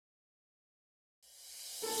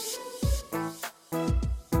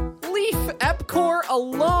Encore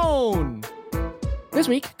alone! This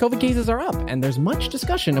week, COVID cases are up, and there's much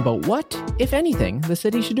discussion about what, if anything, the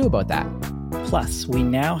city should do about that. Plus, we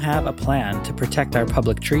now have a plan to protect our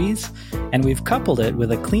public trees, and we've coupled it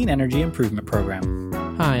with a clean energy improvement program.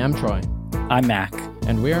 Hi, I'm Troy. I'm Mac.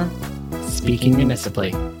 And we're Speaking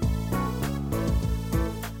Municipally.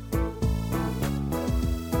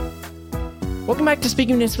 Welcome back to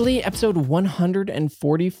Speaking Municipally, episode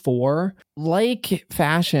 144. Like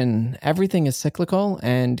fashion, everything is cyclical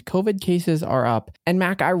and COVID cases are up. And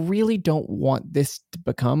Mac, I really don't want this to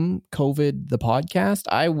become COVID the podcast.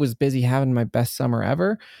 I was busy having my best summer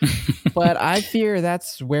ever, but I fear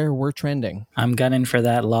that's where we're trending. I'm gunning for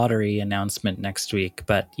that lottery announcement next week,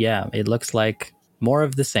 but yeah, it looks like more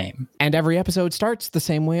of the same. And every episode starts the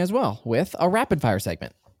same way as well, with a rapid fire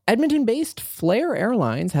segment. Edmonton-based Flair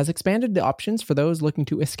Airlines has expanded the options for those looking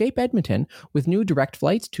to escape Edmonton with new direct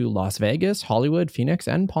flights to Las Vegas, Hollywood, Phoenix,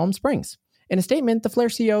 and Palm Springs. In a statement, the Flair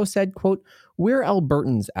CEO said, quote, "We're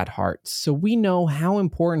Albertans at heart, so we know how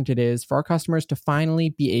important it is for our customers to finally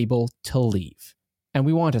be able to leave. And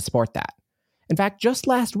we want to support that. In fact, just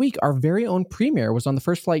last week, our very own premier was on the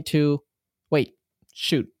first flight to... Wait,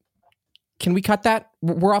 shoot. Can we cut that?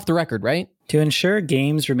 We're off the record, right? To ensure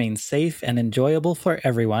games remain safe and enjoyable for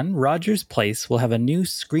everyone, Rogers Place will have a new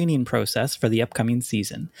screening process for the upcoming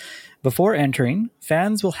season. Before entering,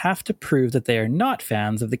 fans will have to prove that they are not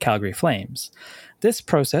fans of the Calgary Flames. This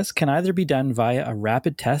process can either be done via a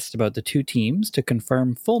rapid test about the two teams to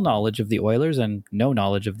confirm full knowledge of the Oilers and no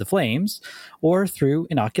knowledge of the Flames, or through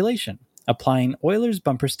inoculation, applying Oilers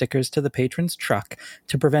bumper stickers to the patron's truck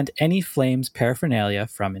to prevent any Flames paraphernalia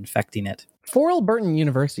from infecting it. 4 Albertan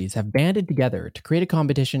universities have banded together to create a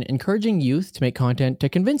competition encouraging youth to make content to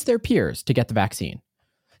convince their peers to get the vaccine.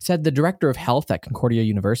 Said the director of health at Concordia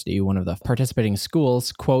University, one of the participating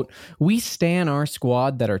schools, quote, "We stan our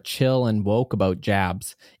squad that are chill and woke about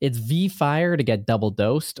jabs. It's V-Fire to get double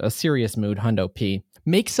dosed, a serious mood hundo P.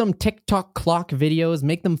 Make some TikTok clock videos,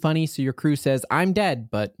 make them funny so your crew says, I'm dead,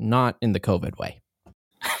 but not in the COVID way."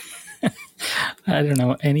 I don't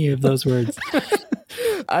know any of those words.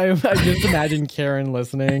 I just imagine Karen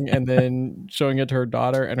listening and then showing it to her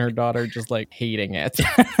daughter and her daughter just like hating it.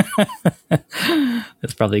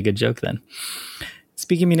 That's probably a good joke then.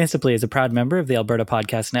 Speaking Municipally is a proud member of the Alberta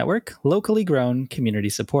Podcast Network, locally grown, community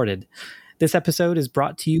supported. This episode is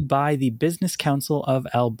brought to you by the Business Council of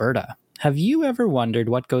Alberta. Have you ever wondered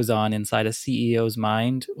what goes on inside a CEO's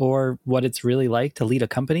mind or what it's really like to lead a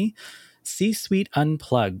company? C-Suite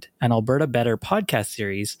Unplugged, an Alberta Better podcast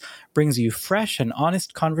series, brings you fresh and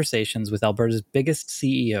honest conversations with Alberta's biggest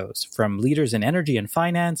CEOs, from leaders in energy and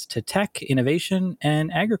finance to tech, innovation,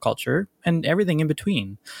 and agriculture, and everything in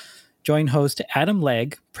between. Join host Adam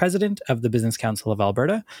Legg, president of the Business Council of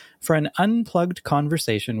Alberta, for an unplugged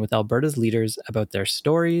conversation with Alberta's leaders about their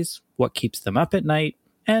stories, what keeps them up at night,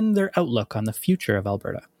 and their outlook on the future of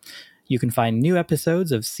Alberta. You can find new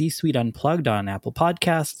episodes of C-Suite Unplugged on Apple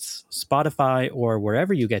Podcasts, Spotify, or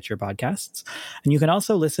wherever you get your podcasts. And you can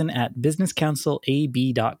also listen at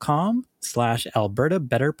businesscouncilab.com/Alberta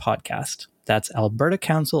Better Podcast. That's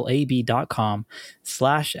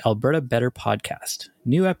albertacouncilab.com/Alberta Better Podcast.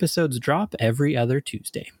 New episodes drop every other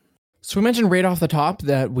Tuesday. So we mentioned right off the top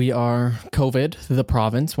that we are COVID, the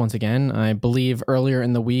province, once again. I believe earlier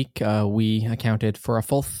in the week, we accounted for a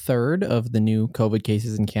full third of the new COVID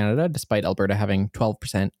cases in Canada, despite Alberta having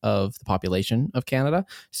 12% of the population of Canada.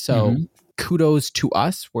 So kudos to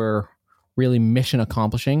us. We're really mission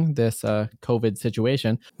accomplishing this COVID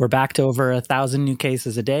situation. We're back to over 1,000 new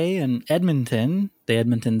cases a day, and Edmonton, the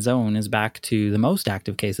Edmonton zone, is back to the most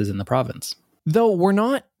active cases in the province. Though we're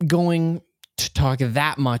not going to talk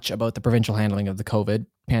that much about the provincial handling of the COVID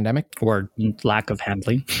pandemic. Or lack of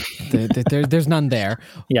handling. There's none there.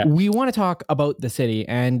 Yeah. We want to talk about the city,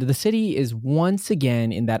 and the city is once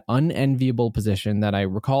again in that unenviable position that I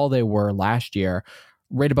recall they were last year,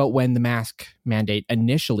 right about when the mask mandate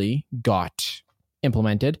initially got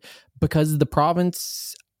implemented, because the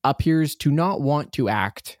province appears to not want to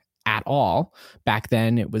act at all. Back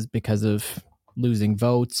then, it was because of losing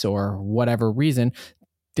votes or whatever reason.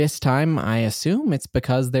 This time, I assume it's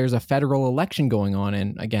because there's a federal election going on,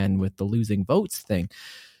 and again, with the losing votes thing.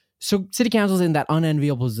 So city council's in that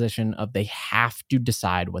unenviable position of they have to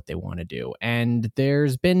decide what they want to do. And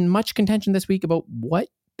there's been much contention this week about what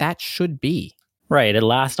that should be. Right. At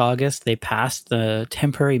last August, they passed the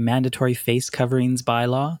temporary mandatory face coverings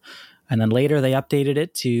bylaw. And then later they updated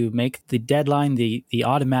it to make the deadline, the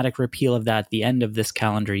automatic repeal of that at the end of this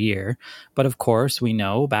calendar year. But of course, we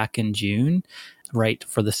know back in June, right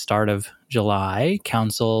for the start of July,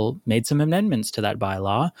 council made some amendments to that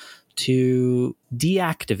bylaw to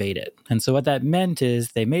deactivate it. And so what that meant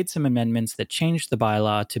is they made some amendments that changed the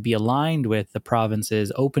bylaw to be aligned with the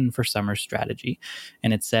province's open for summer strategy.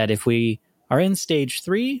 And it said if we are in stage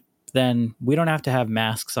 3, then we don't have to have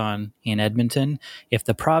masks on in Edmonton. If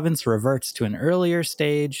the province reverts to an earlier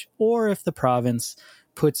stage, or if the province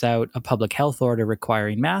puts out a public health order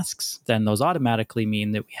requiring masks, then those automatically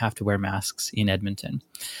mean that we have to wear masks in Edmonton.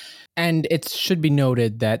 And it should be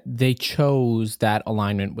noted that they chose that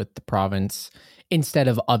alignment with the province instead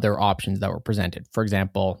of other options that were presented. For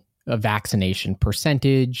example, a vaccination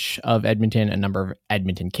percentage of Edmonton, a number of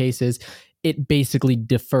Edmonton cases. It basically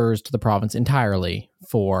defers to the province entirely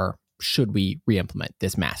for should we re-implement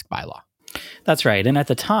this mask bylaw. That's right. And at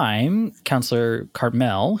the time, Councillor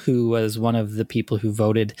Cartmel, who was one of the people who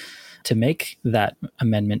voted to make that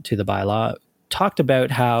amendment to the bylaw, talked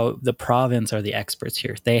about how the province are the experts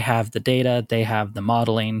here. They have the data, they have the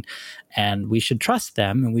modeling, and we should trust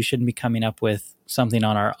them, and we shouldn't be coming up with something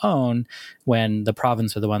on our own when the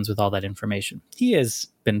province are the ones with all that information. He has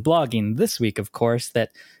been blogging this week, of course,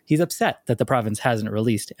 that he's upset that the province hasn't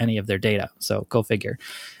released any of their data. So go figure.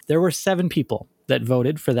 There were 7 people that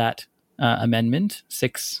voted for that amendment.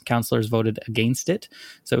 6 councillors voted against it.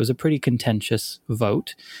 So it was a pretty contentious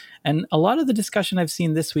vote. And a lot of the discussion I've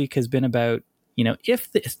seen this week has been about,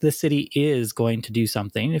 if the city is going to do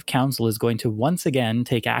something, if council is going to once again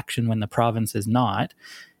take action when the province is not,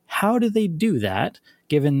 how do they do that,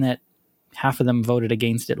 given that half of them voted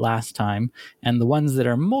against it last time, and the ones that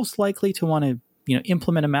are most likely to want to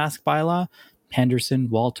implement a mask bylaw, Henderson,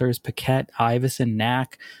 Walters, Paquette, Iveson,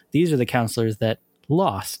 Knack, these are the councillors that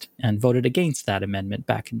lost and voted against that amendment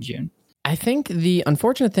back in June. I think the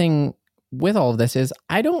unfortunate thing with all of this is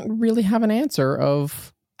I don't really have an answer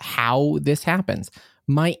of how this happens.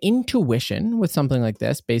 My intuition with something like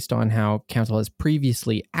this, based on how council has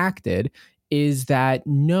previously acted, is that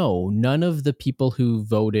none of the people who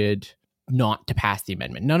voted not to pass the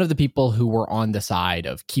amendment, none of the people who were on the side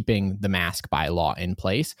of keeping the mask bylaw in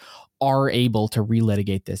place are able to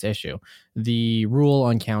relitigate this issue. The rule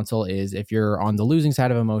on council is if you're on the losing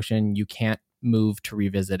side of a motion, you can't move to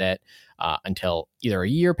revisit it until either a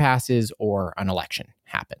year passes or an election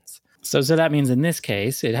happens. So that means in this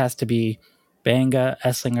case, it has to be Banga,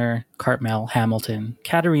 Esslinger, Cartmel, Hamilton,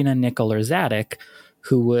 Katarina, Nickel, or Zadok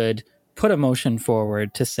who would put a motion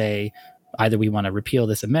forward to say either we want to repeal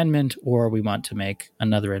this amendment or we want to make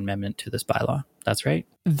another amendment to this bylaw. That's right?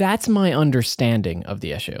 That's my understanding of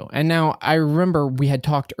the issue. And now I remember we had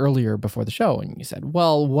talked earlier before the show and you said,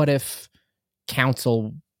 well, what if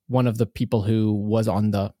council, one of the people who was on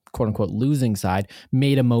the quote unquote losing side,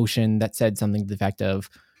 made a motion that said something to the effect of,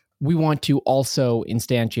 we want to also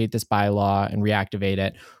instantiate this bylaw and reactivate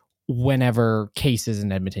it whenever cases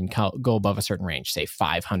in Edmonton go above a certain range, say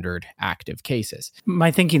 500 active cases.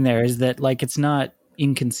 My thinking there is that it's not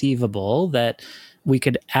inconceivable that we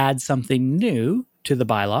could add something new to the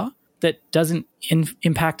bylaw that doesn't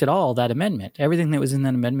impact at all that amendment. Everything that was in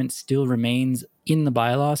that amendment still remains in the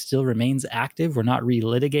bylaw, still remains active. We're not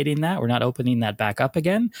relitigating that. We're not opening that back up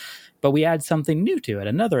again. But we add something new to it,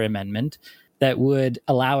 another amendment that would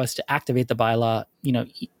allow us to activate the bylaw,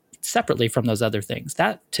 separately from those other things.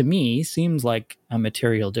 That, to me, seems like a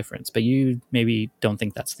material difference, but you maybe don't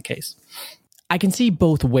think that's the case. I can see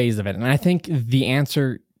both ways of it, and I think the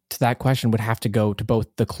answer to that question would have to go to both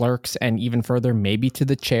the clerks and even further, maybe to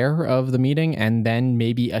the chair of the meeting, and then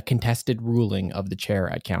maybe a contested ruling of the chair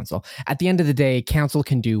at council. At the end of the day, council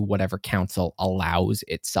can do whatever council allows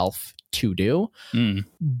itself to do.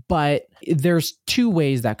 But there's 2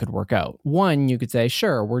 ways that could work out. One, you could say,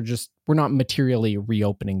 sure, we're not materially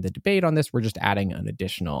reopening the debate on this. We're just adding an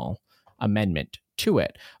additional amendment to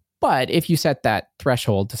it. But if you set that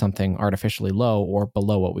threshold to something artificially low or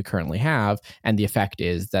below what we currently have, and the effect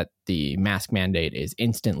is that the mask mandate is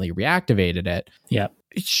instantly reactivated,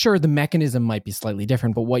 sure, the mechanism might be slightly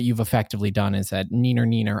different, but what you've effectively done is said,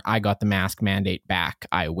 neener, I got the mask mandate back,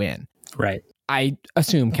 I win. Right. I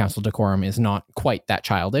assume council decorum is not quite that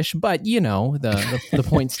childish, but the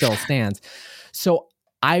point still stands. So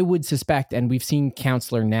I would suspect, and we've seen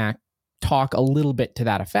Councillor Knack talk a little bit to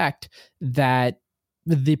that effect, that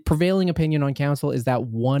the prevailing opinion on council is that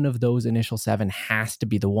one of those initial 7 has to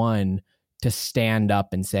be the one to stand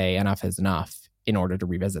up and say enough is enough in order to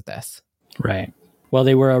revisit this. Right. Well,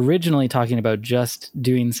 they were originally talking about just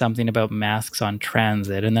doing something about masks on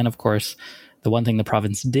transit. And then, of course, the one thing the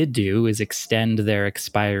province did do is extend their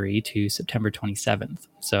expiry to September 27th.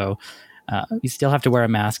 So you still have to wear a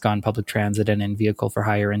mask on public transit and in vehicle for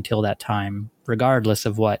hire until that time, regardless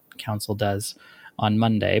of what council does on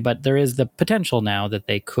Monday. But there is the potential now that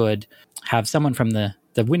they could have someone from the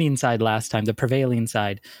the winning side last time, the prevailing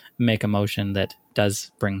side, make a motion that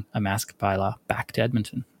does bring a mask bylaw back to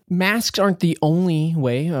Edmonton. Masks aren't the only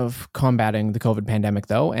way of combating the COVID pandemic,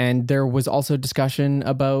 though, and there was also discussion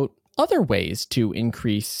about other ways to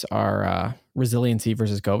increase our resiliency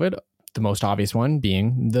versus COVID, the most obvious one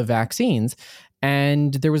being the vaccines.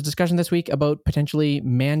 And there was discussion this week about potentially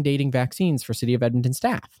mandating vaccines for City of Edmonton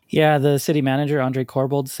staff. Yeah, the city manager, Andre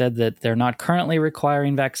Corbold, said that they're not currently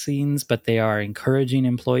requiring vaccines, but they are encouraging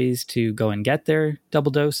employees to go and get their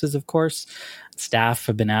double doses, of course. Staff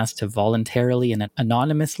have been asked to voluntarily and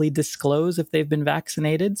anonymously disclose if they've been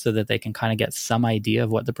vaccinated so that they can kind of get some idea of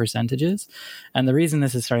what the percentage is. And the reason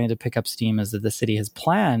this is starting to pick up steam is that the city has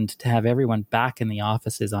planned to have everyone back in the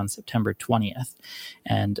offices on September 20th.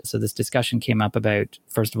 And so this discussion came up about,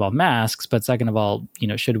 first of all, masks, but second of all,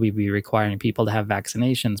 should we be requiring people to have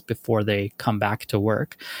vaccinations before they come back to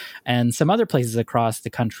work? And some other places across the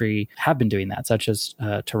country have been doing that, such as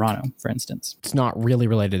Toronto, for instance. It's not really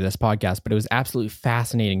related to this podcast, but it was absolutely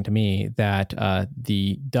fascinating to me that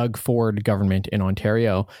the Doug Ford government in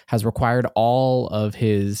Ontario has required all of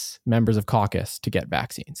his members of caucus to get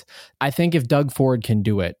vaccines. I think if Doug Ford can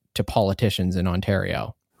do it to politicians in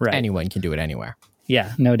Ontario, right, anyone can do it anywhere.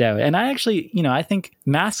 Yeah, no doubt. And I actually, I think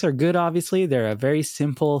masks are good, obviously. They're a very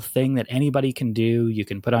simple thing that anybody can do. You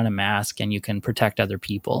can put on a mask and you can protect other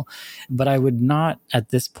people. But I would not at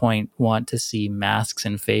this point want to see masks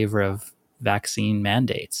in favor of vaccine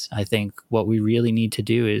mandates. I think what we really need to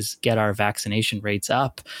do is get our vaccination rates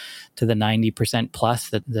up to the 90% plus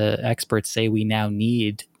that the experts say we now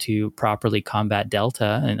need to properly combat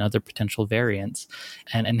Delta and other potential variants.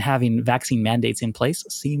 And having vaccine mandates in place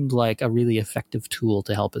seemed like a really effective tool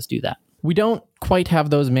to help us do that. We don't quite have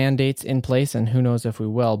those mandates in place, and who knows if we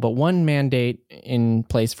will, but one mandate in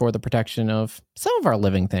place for the protection of some of our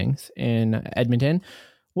living things in Edmonton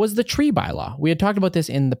was the tree bylaw. We had talked about this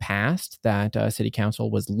in the past, that City Council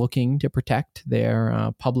was looking to protect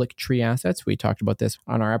their public tree assets. We talked about this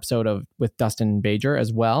on our episode with Dustin Bajer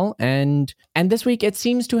as well. And this week it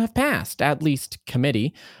seems to have passed, at least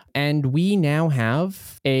committee. And we now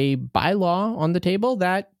have a bylaw on the table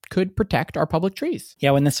that could protect our public trees.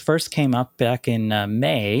 Yeah, when this first came up back in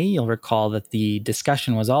May, you'll recall that the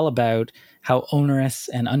discussion was all about how onerous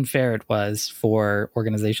and unfair it was for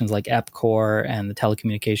organizations like EPCOR and the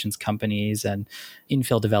telecommunications companies and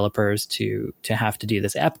infill developers to have to do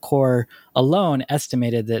this. EPCOR alone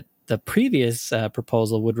estimated that the previous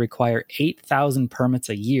proposal would require 8,000 permits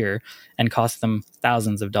a year and cost them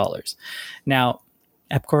thousands of dollars. Now,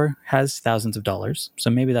 EPCOR has thousands of dollars, so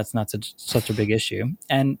maybe that's not such a big issue.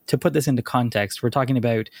 And to put this into context, we're talking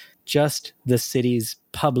about just the city's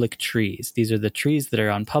public trees. These are the trees that are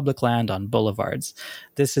on public land, on boulevards.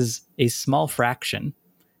 This is a small fraction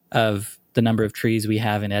of the number of trees we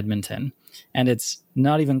have in Edmonton. And it's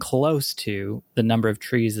not even close to the number of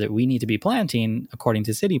trees that we need to be planting according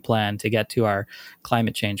to city plan to get to our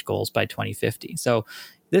climate change goals by 2050. So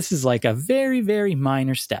this is like a very, very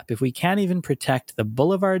minor step. If we can't even protect the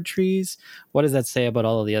boulevard trees, what does that say about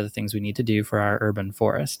all of the other things we need to do for our urban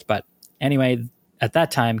forest? But anyway, at that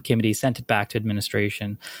time, committee sent it back to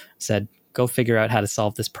administration, said, go figure out how to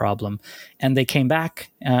solve this problem. And they came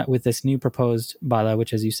back with this new proposed bylaw,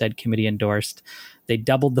 which, as you said, committee endorsed. They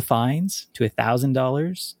doubled the fines to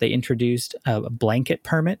 $1,000. They introduced a blanket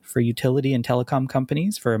permit for utility and telecom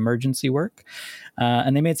companies for emergency work.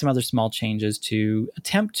 And they made some other small changes to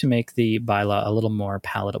attempt to make the bylaw a little more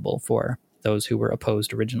palatable for those who were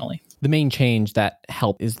opposed originally. The main change that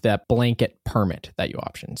helped is that blanket permit that you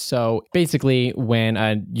option. So basically, when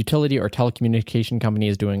a utility or telecommunication company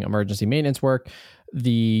is doing emergency maintenance work,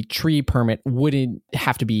 the tree permit wouldn't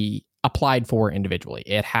have to be applied for individually.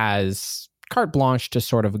 It has carte blanche to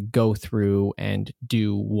sort of go through and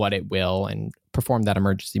do what it will and perform that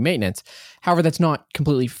emergency maintenance. However, that's not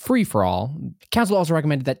completely free for all. Council also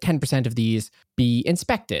recommended that 10% of these be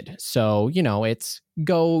inspected. So, it's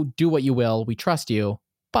go do what you will. We trust you,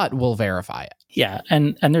 but we'll verify it. Yeah,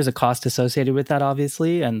 and there's a cost associated with that,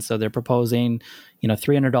 obviously. And so they're proposing,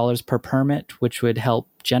 $300 per permit, which would help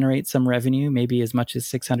generate some revenue, maybe as much as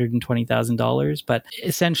 $620,000. But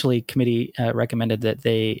essentially, committee recommended that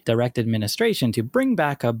they direct administration to bring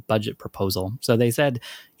back a budget proposal. So they said,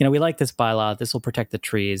 we like this bylaw. This will protect the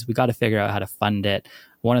trees. We got to figure out how to fund it.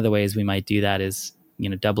 One of the ways we might do that is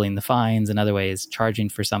doubling the fines. Another way is charging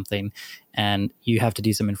for something, and you have to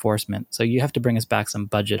do some enforcement. So you have to bring us back some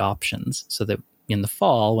budget options so that in the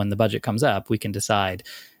fall, when the budget comes up, we can decide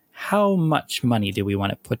how much money do we want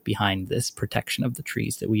to put behind this protection of the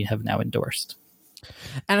trees that we have now endorsed.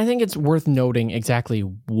 And I think it's worth noting exactly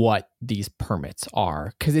what these permits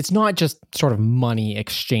are, because it's not just sort of money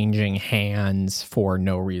exchanging hands for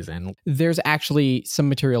no reason. There's actually some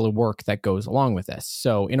material work that goes along with this.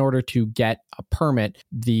 So in order to get a permit,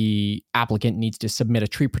 the applicant needs to submit a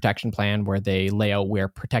tree protection plan where they lay out where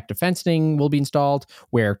protective fencing will be installed,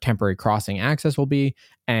 where temporary crossing access will be,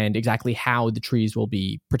 and exactly how the trees will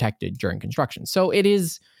be protected during construction. So it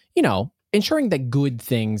is, ensuring that good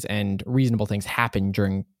things and reasonable things happen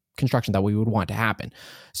during construction that we would want to happen.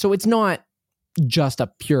 So it's not just a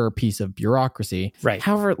pure piece of bureaucracy. Right.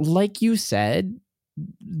 However, like you said,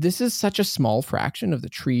 this is such a small fraction of the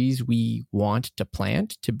trees we want to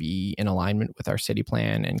plant to be in alignment with our city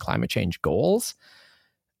plan and climate change goals.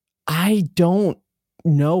 I don't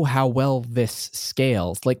know how well this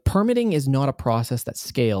scales. Like, permitting is not a process that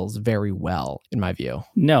scales very well, in my view.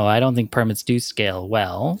 No, I don't think permits do scale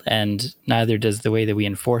well, and neither does the way that we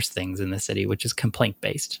enforce things in the city, which is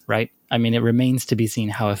complaint-based, right? I mean, it remains to be seen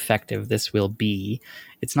how effective this will be.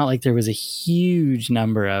 It's not like there was a huge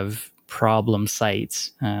number of problem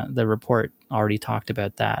sites. The report already talked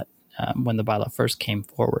about that when the bylaw first came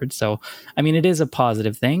forward. So, I mean, it is a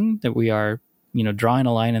positive thing that we are drawing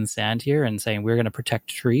a line in the sand here and saying we're going to protect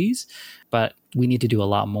trees, but we need to do a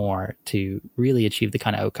lot more to really achieve the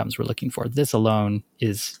kind of outcomes we're looking for. This alone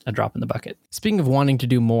is a drop in the bucket. Speaking of wanting to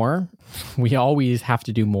do more, we always have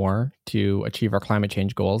to do more to achieve our climate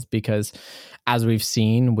change goals, because as we've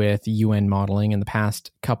seen with UN modeling in the past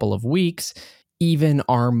couple of weeks, even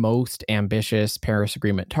our most ambitious Paris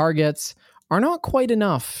Agreement targets are not quite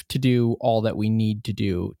enough to do all that we need to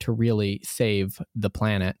do to really save the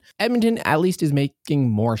planet. Edmonton at least is making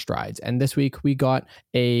more strides. And this week we got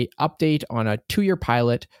an update on a 2-year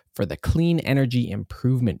pilot for the Clean Energy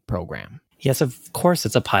Improvement Program. Yes, of course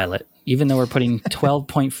it's a pilot. Even though we're putting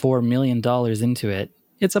 $12.4 million into it,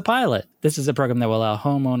 it's a pilot. This is a program that will allow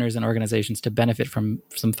homeowners and organizations to benefit from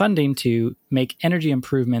some funding to make energy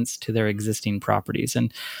improvements to their existing properties.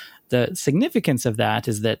 And the significance of that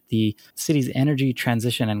is that the city's Energy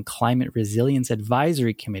Transition and Climate Resilience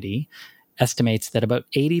Advisory Committee estimates that about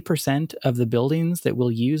 80% of the buildings that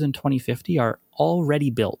we'll use in 2050 are already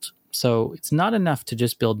built. So it's not enough to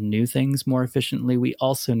just build new things more efficiently. We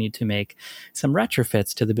also need to make some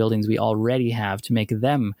retrofits to the buildings we already have to make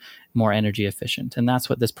them more energy efficient. And that's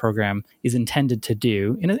what this program is intended to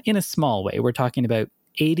do in a small way. We're talking about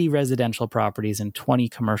 80 residential properties and 20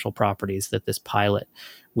 commercial properties that this pilot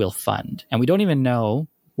will fund. And we don't even know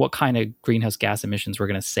what kind of greenhouse gas emissions we're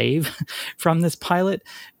going to save from this pilot,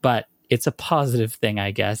 but it's a positive thing,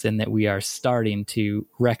 I guess, in that we are starting to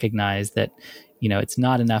recognize that, it's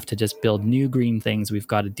not enough to just build new green things. We've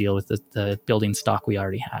got to deal with the building stock we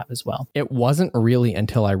already have as well. It wasn't really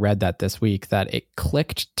until I read that this week that it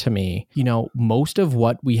clicked to me. Most of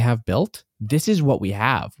what we have built, this is what we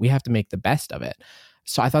have. We have to make the best of it.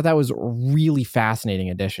 So I thought that was a really fascinating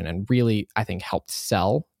addition and really, I think, helped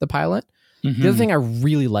sell the pilot. Mm-hmm. The other thing I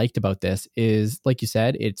really liked about this is, like you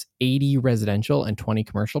said, it's 80 residential and 20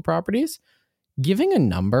 commercial properties. Giving a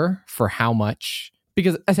number for how much,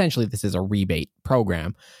 because essentially this is a rebate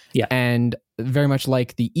program. Yeah. And very much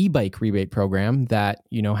like the e-bike rebate program that,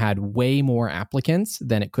 had way more applicants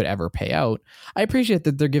than it could ever pay out. I appreciate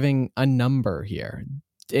that they're giving a number here.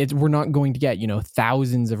 We're not going to get,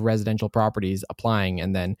 thousands of residential properties applying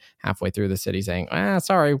and then halfway through the city saying,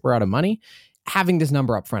 sorry, we're out of money. Having this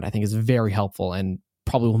number up front, I think, is very helpful and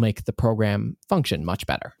probably will make the program function much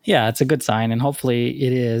better. Yeah, it's a good sign. And hopefully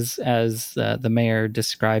it is, as the mayor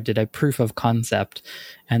described it, a proof of concept,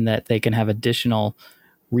 and that they can have additional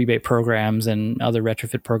rebate programs and other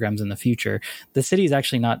retrofit programs in the future. The city is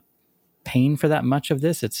actually not paying for that much of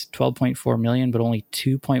this. It's 12.4 million, but only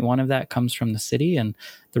 2.1 of that comes from the city, and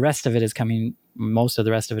most of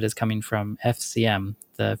the rest of it is coming from FCM,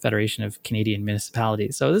 the Federation of Canadian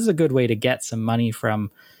Municipalities. So this is a good way to get some money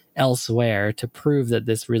from elsewhere to prove that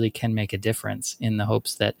this really can make a difference, in the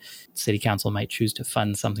hopes that City Council might choose to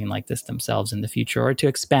fund something like this themselves in the future, or to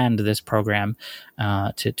expand this program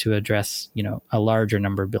to address a larger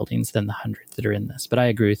number of buildings than the 100 that are in this. But I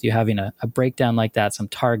agree with you, having a breakdown like that, some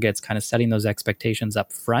targets, kind of setting those expectations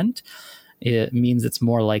up front, it means it's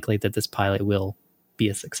more likely that this pilot will be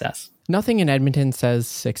a success. Nothing in Edmonton says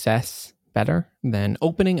success better than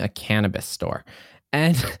opening a cannabis store.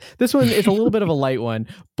 And this one is a little bit of a light one,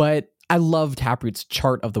 but I love Taproot's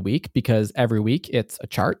chart of the week, because every week it's a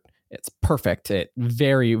chart It's perfect. It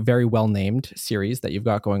very, very well named series that you've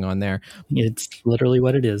got going on there. It's literally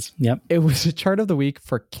what it is. Yep. It was a chart of the week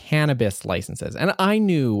for cannabis licenses. And I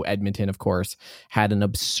knew Edmonton, of course, had an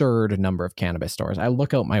absurd number of cannabis stores. I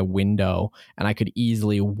look out my window and I could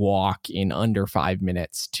easily walk in under 5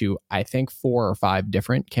 minutes to, I think, 4 or 5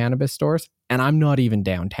 different cannabis stores. And I'm not even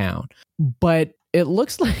downtown. But it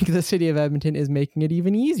looks like the city of Edmonton is making it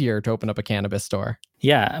even easier to open up a cannabis store.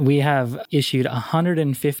 Yeah, we have issued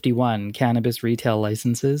 151 cannabis retail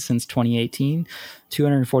licenses since 2018,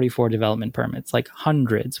 244 development permits, like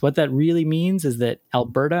hundreds. What that really means is that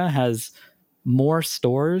Alberta has more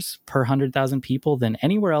stores per 100,000 people than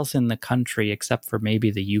anywhere else in the country, except for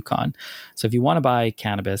maybe the Yukon. So if you want to buy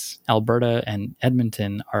cannabis, Alberta and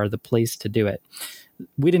Edmonton are the place to do it.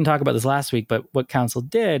 We didn't talk about this last week, but what council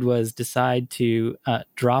did was decide to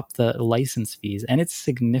drop the license fees, and it's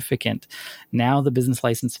significant. Now the business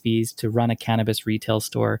license fees to run a cannabis retail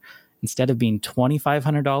store, instead of being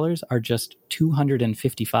 $2,500, are just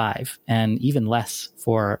 $255, and even less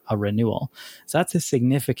for a renewal. So that's a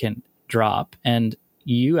significant drop. And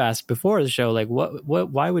you asked before the show, like,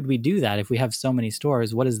 why would we do that if we have so many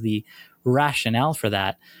stores? What is the rationale for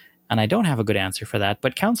that? And I don't have a good answer for that.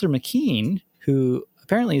 But Councillor McKean, who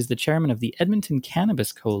apparently is the chairman of the Edmonton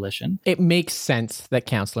Cannabis Coalition. It makes sense that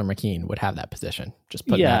Councillor McKean would have that position. Just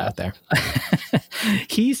putting that out there.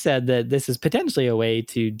 He said that this is potentially a way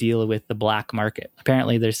to deal with the black market.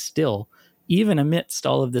 Apparently there's still, even amidst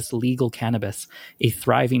all of this legal cannabis, a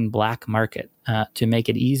thriving black market. To make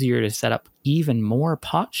it easier to set up even more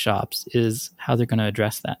pot shops is how they're going to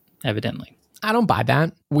address that, evidently. I don't buy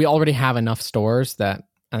that. We already have enough stores that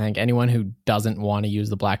I think anyone who doesn't want to use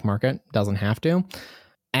the black market doesn't have to.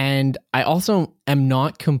 And I also am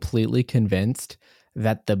not completely convinced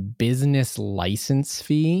that the business license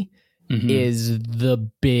fee is the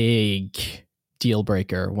big deal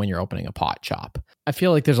breaker when you're opening a pot shop. I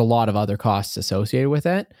feel like there's a lot of other costs associated with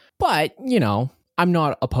it, but, you know, I'm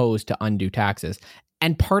not opposed to undue taxes.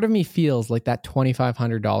 And part of me feels like that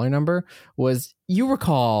 $2,500 number was, you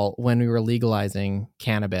recall when we were legalizing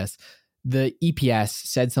cannabis, the EPS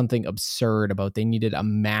said something absurd about they needed a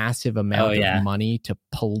massive amount of money to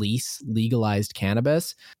police legalized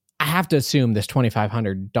cannabis. I have to assume this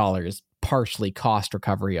 $2,500 is partially cost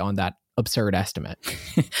recovery on that absurd estimate.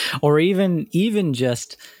 Or even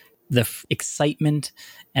just the excitement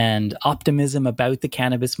and optimism about the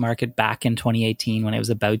cannabis market back in 2018 when it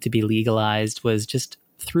was about to be legalized was just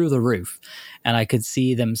through the roof. And I could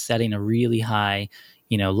see them setting a really high,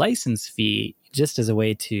 license fee just as a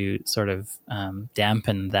way to sort of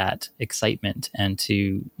dampen that excitement and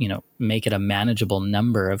to, make it a manageable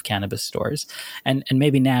number of cannabis stores. And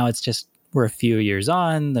maybe now it's just, we're a few years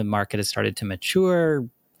on, the market has started to mature.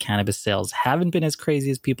 Cannabis sales haven't been as crazy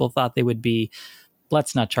as people thought they would be.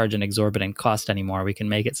 Let's not charge an exorbitant cost anymore. We can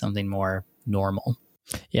make it something more normal.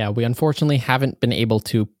 Yeah, we unfortunately haven't been able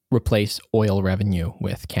to replace oil revenue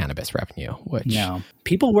with cannabis revenue, which... No.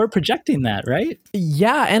 People were projecting that, right?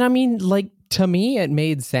 Yeah, and I mean, to me, it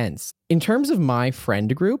made sense. In terms of my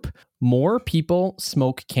friend group, more people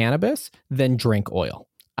smoke cannabis than drink oil.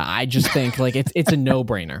 I just think it's a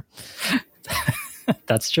no-brainer.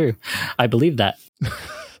 That's true. I believe that.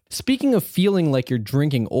 Speaking of feeling like you're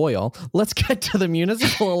drinking oil, let's get to the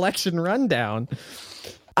municipal election rundown.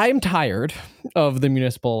 I am tired of the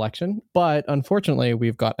municipal election, but unfortunately,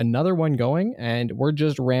 we've got another one going and we're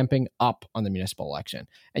just ramping up on the municipal election.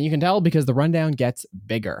 And you can tell because the rundown gets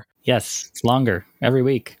bigger. Yes, it's longer every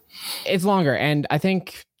week. It's longer. And I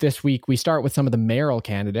think this week we start with some of the mayoral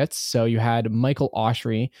candidates. So you had Michael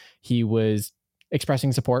Oshry. He was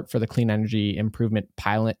expressing support for the Clean Energy Improvement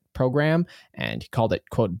Pilot Program, and he called it,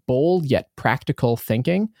 quote, bold yet practical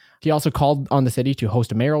thinking. He also called on the city to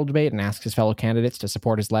host a mayoral debate and asked his fellow candidates to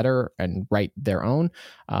support his letter and write their own.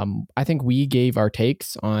 I think we gave our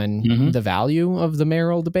takes on the value of the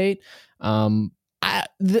mayoral debate. The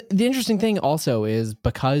interesting thing also is,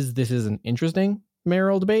 because this is an interesting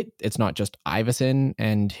mayoral debate, it's not just Iveson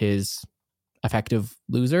and his effective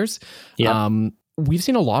losers. Yeah. We've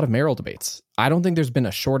seen a lot of mayoral debates. I don't think there's been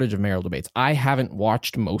a shortage of mayoral debates. I haven't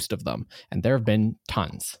watched most of them, and there have been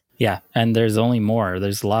tons. Yeah, and there's only more.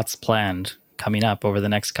 There's lots planned coming up over the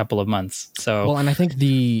next couple of months. So, well, and I think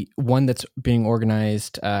the one that's being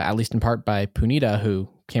organized, at least in part by Punita, who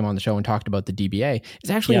came on the show and talked about the DBA,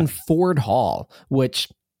 is actually in Ford Hall, which,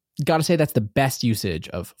 got to say, that's the best usage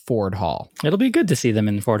of Ford Hall. It'll be good to see them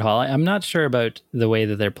in Ford Hall. I'm not sure about the way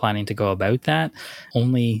that they're planning to go about that.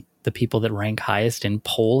 Only the people that rank highest in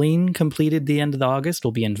polling completed the end of August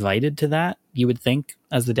will be invited to that. You would think,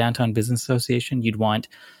 as the Downtown Business Association, you'd want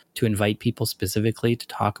to invite people specifically to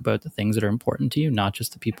talk about the things that are important to you, not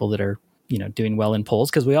just the people that are, doing well in polls,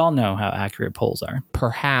 because we all know how accurate polls are.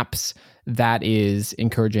 Perhaps that is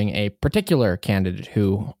encouraging a particular candidate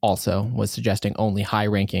who also was suggesting only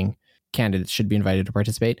high-ranking candidates should be invited to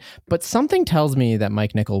participate. But something tells me that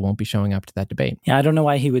Mike Nickel won't be showing up to that debate. Yeah, I don't know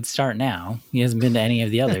why he would start now. He hasn't been to any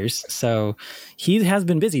of the others. So he has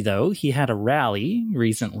been busy, though. He had a rally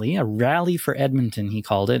recently, a rally for Edmonton, he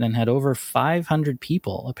called it, and had over 500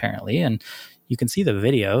 people, apparently. And you can see the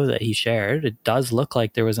video that he shared. It does look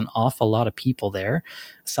like there was an awful lot of people there.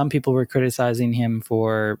 Some people were criticizing him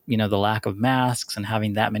for, the lack of masks and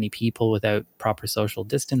having that many people without proper social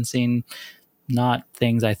distancing. Not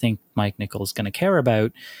things I think Mike Nickel is going to care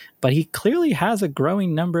about, but he clearly has a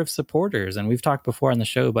growing number of supporters. And we've talked before on the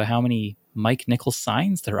show about how many Mike Nickel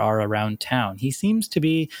signs there are around town. He seems to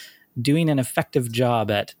be doing an effective job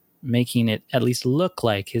at making it at least look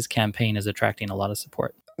like his campaign is attracting a lot of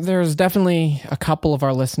support. There's definitely a couple of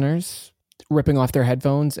our listeners ripping off their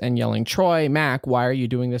headphones and yelling, Troy, Mac, why are you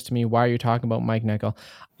doing this to me? Why are you talking about Mike Nickel?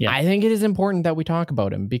 Yeah. I think it is important that we talk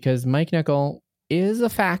about him because Mike Nickel is a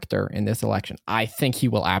factor in this election. I think he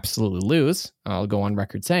will absolutely lose. I'll go on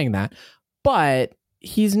record saying that. But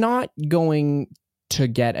he's not going to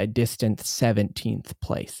get a distant 17th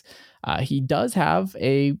place. He does have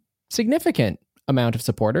a significant amount of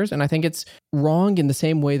supporters, and I think it's wrong in the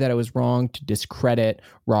same way that it was wrong to discredit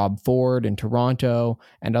Rob Ford in Toronto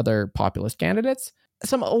and other populist candidates.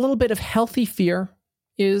 A little bit of healthy fear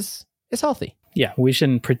is healthy. Yeah, we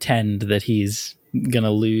shouldn't pretend that he's going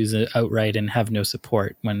to lose outright and have no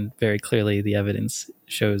support when very clearly the evidence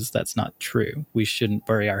shows that's not true. We shouldn't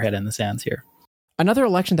bury our head in the sands here. Another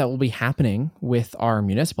election that will be happening with our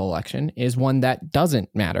municipal election is one that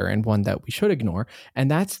doesn't matter and one that we should ignore,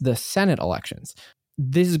 and that's the Senate elections.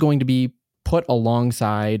 This is going to be put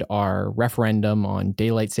alongside our referendum on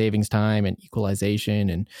daylight savings time and equalization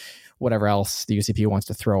and whatever else the UCP wants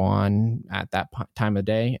to throw on at that time of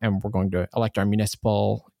day. And we're going to elect our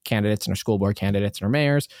municipal candidates and our school board candidates and our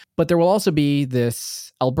mayors. But there will also be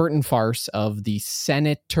this Albertan farce of the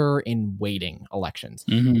senator in waiting elections.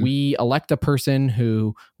 Mm-hmm. We elect a person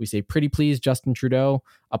who we say, pretty please, Justin Trudeau,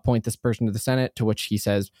 appoint this person to the Senate, to which he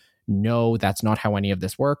says, no, that's not how any of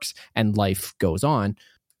this works. And life goes on.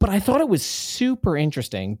 But I thought it was super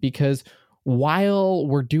interesting because while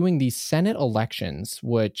we're doing these Senate elections,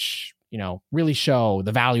 which, really show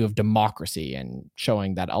the value of democracy and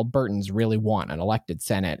showing that Albertans really want an elected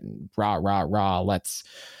Senate and let's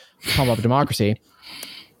pump up democracy,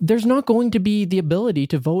 there's not going to be the ability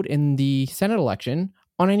to vote in the Senate election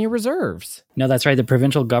on any reserves. No, that's right. The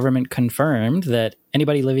provincial government confirmed that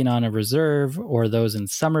anybody living on a reserve or those in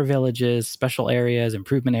summer villages, special areas,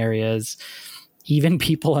 improvement areas, even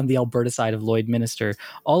people on the Alberta side of Lloydminster,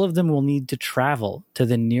 all of them will need to travel to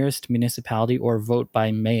the nearest municipality or vote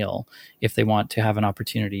by mail if they want to have an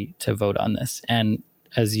opportunity to vote on this. And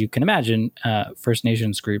as you can imagine, First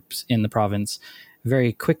Nations groups in the province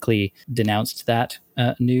very quickly denounced that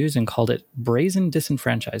news and called it brazen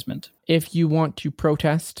disenfranchisement. If you want to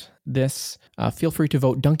protest this, feel free to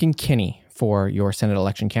vote Duncan Kinney for your Senate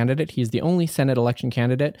election candidate. He's the only Senate election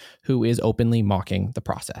candidate who is openly mocking the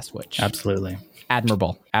process, which... Absolutely.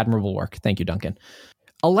 Admirable work. Thank you, Duncan.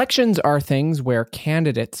 Elections are things where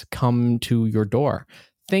candidates come to your door.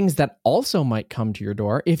 Things that also might come to your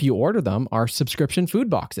door if you order them are subscription food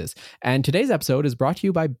boxes. And today's episode is brought to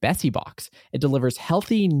you by Bessie Box. It delivers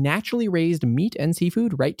healthy, naturally raised meat and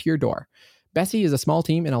seafood right to your door. Bessie is a small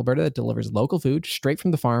team in Alberta that delivers local food straight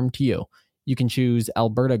from the farm to you. You can choose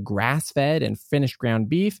Alberta grass-fed and finished ground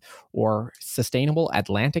beef or sustainable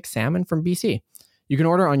Atlantic salmon from BC. You can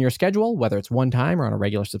order on your schedule, whether it's one time or on a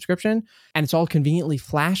regular subscription, and it's all conveniently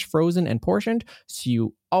flash frozen and portioned, so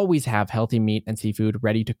you always have healthy meat and seafood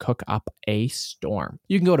ready to cook up a storm.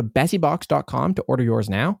 You can go to bessiebox.com to order yours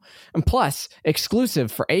now. And plus,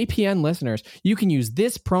 exclusive for APN listeners, you can use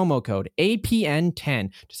this promo code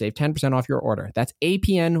APN10 to save 10% off your order. That's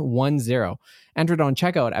APN10. Enter it on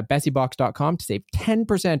checkout at bessiebox.com to save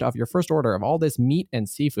 10% off your first order of all this meat and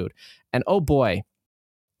seafood. And oh boy,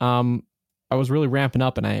 I was really ramping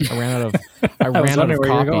up and I ran out of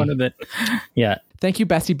copy. Yeah. Thank you,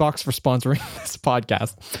 Bessie Box, for sponsoring this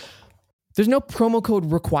podcast. There's no promo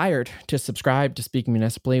code required to subscribe to Speaking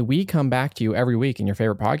Municipally. We come back to you every week in your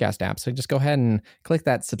favorite podcast app. So just go ahead and click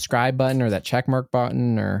that subscribe button or that checkmark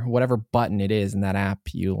button or whatever button it is in that app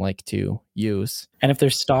you like to use. And if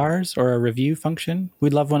there's stars or a review function,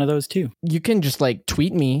 we'd love one of those too. You can just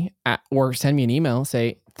tweet me or send me an email,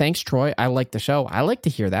 say, Thanks, Troy. I like the show. I like to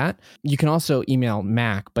hear that. You can also email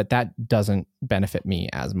Mac, but that doesn't benefit me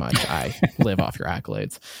as much. I live off your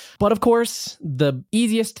accolades. But of course, the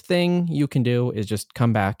easiest thing you can do is just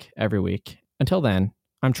come back every week. Until then,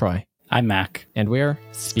 I'm Troy. I'm Mac. And we're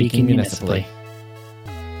Speaking Municipally.